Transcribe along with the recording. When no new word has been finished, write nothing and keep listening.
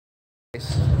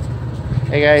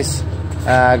Hey guys,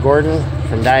 Gordon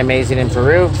from Die Amazing in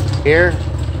Peru here.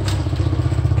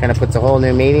 Kind of puts a whole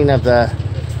new meaning of the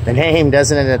name,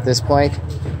 doesn't it, at this point?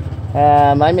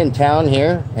 I'm in town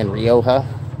here in Rioja,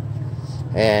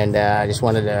 and I just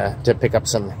wanted to pick up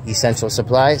some essential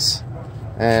supplies,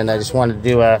 and I just wanted to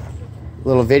do a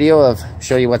little video of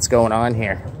show you what's going on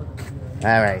here.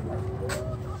 All right.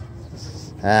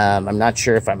 I'm not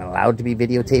sure if I'm allowed to be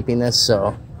videotaping this,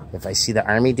 so if I see the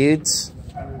army dudes,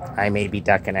 I may be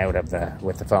ducking out of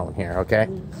with the phone here, okay?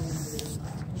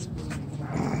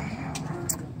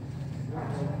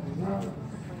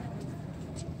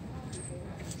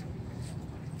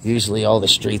 Usually all the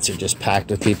streets are just packed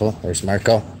with people. There's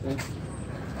Marco.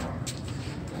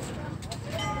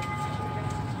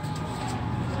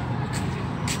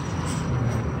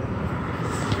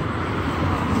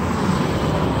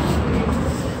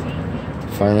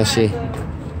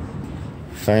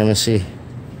 Pharmacy.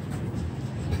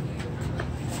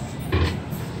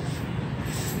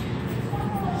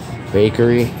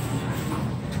 Bakery.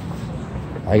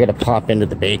 I gotta pop into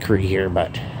the bakery here,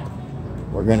 but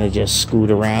we're gonna just scoot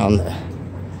around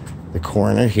the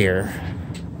corner here.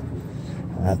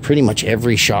 Pretty much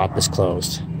every shop is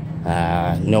closed.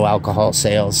 No alcohol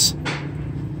sales.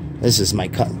 This is my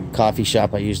coffee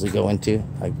shop I usually go into.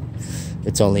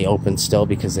 It's only open still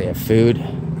because they have food.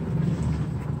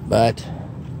 But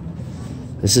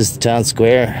this is the town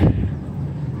square.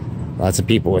 Lots of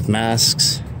people with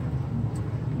masks.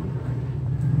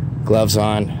 Gloves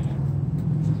on.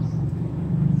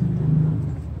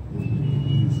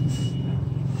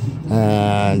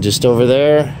 Just over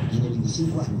there,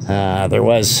 there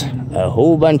was a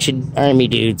whole bunch of army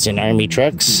dudes in army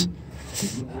trucks.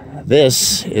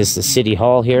 This is the city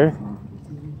hall here.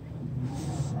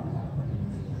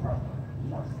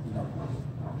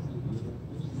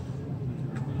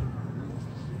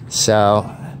 So,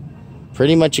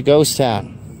 pretty much a ghost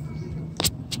town.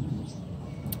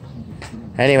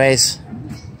 Anyways,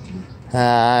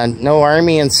 no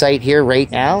army in sight here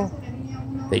right now.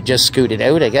 They just scooted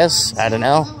out, I guess. I don't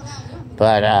know.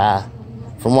 But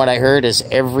from what I heard is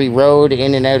every road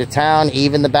in and out of town,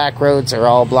 even the back roads, are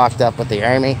all blocked up with the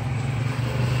army.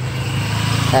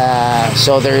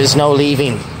 So there is no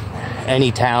leaving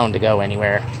any town to go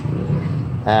anywhere.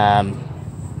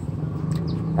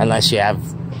 Unless you have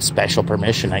special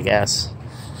permission, I guess.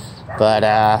 But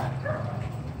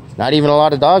not even a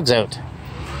lot of dogs out.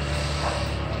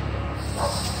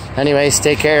 Anyways,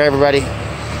 take care, everybody.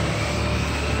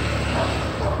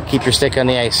 Keep your stick on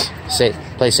the ice.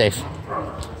 Play safe.